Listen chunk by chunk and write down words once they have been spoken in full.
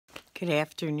Good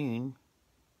afternoon.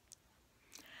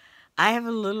 I have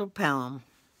a little poem.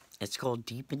 It's called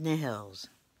Deep in the Hills.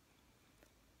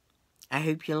 I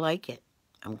hope you like it,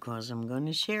 because I'm going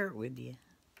to share it with you.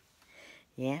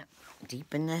 Yeah,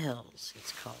 Deep in the Hills,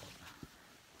 it's called.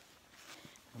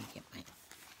 Let me get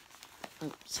my...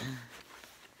 Oops.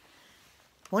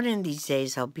 One of these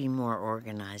days I'll be more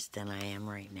organized than I am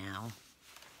right now.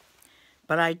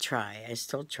 But I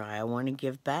still try. I want to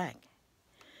give back.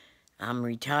 I'm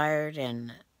retired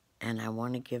and I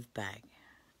want to give back.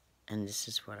 And this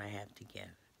is what I have to give.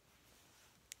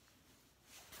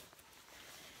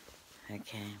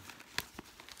 Okay.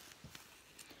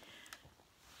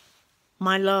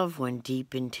 My love went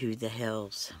deep into the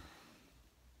hills,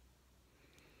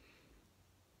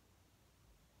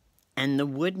 and the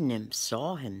wood nymphs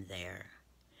saw him there.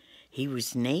 He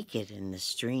was naked in the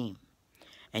stream,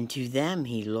 and to them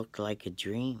he looked like a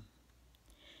dream.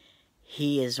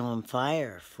 He is on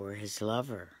fire for his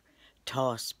lover,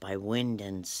 tossed by wind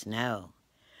and snow.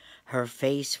 Her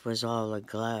face was all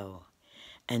aglow,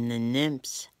 and the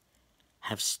nymphs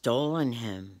have stolen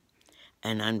him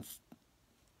and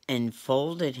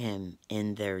enfolded him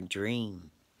in their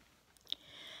dream.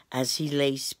 As he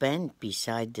lay spent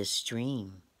beside the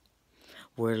stream,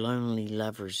 where lonely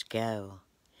lovers go,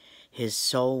 his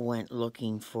soul went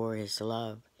looking for his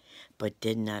love, but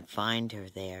did not find her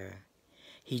there.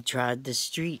 He trod the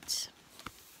streets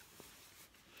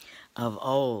of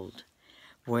old,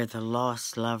 where the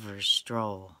lost lovers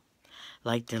stroll.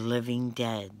 Like the living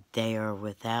dead, they are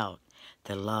without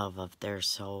the love of their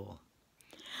soul.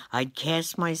 I'd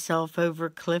cast myself over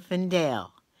cliff and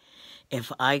dale,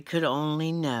 if I could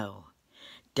only know,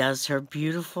 does her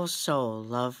beautiful soul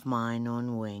love mine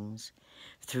on wings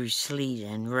through sleet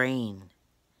and rain?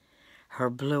 Her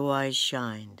blue eyes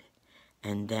shined,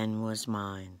 and then was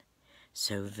mine,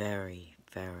 so very,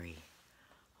 very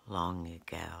long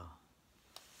ago.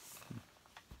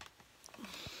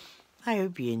 I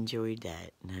hope you enjoyed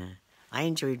that. I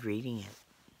enjoyed reading it.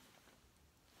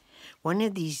 One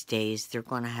of these days, they're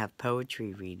going to have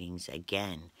poetry readings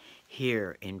again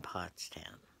here in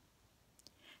Pottstown.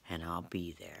 And I'll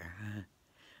be there.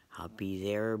 I'll be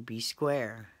there or be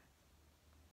square.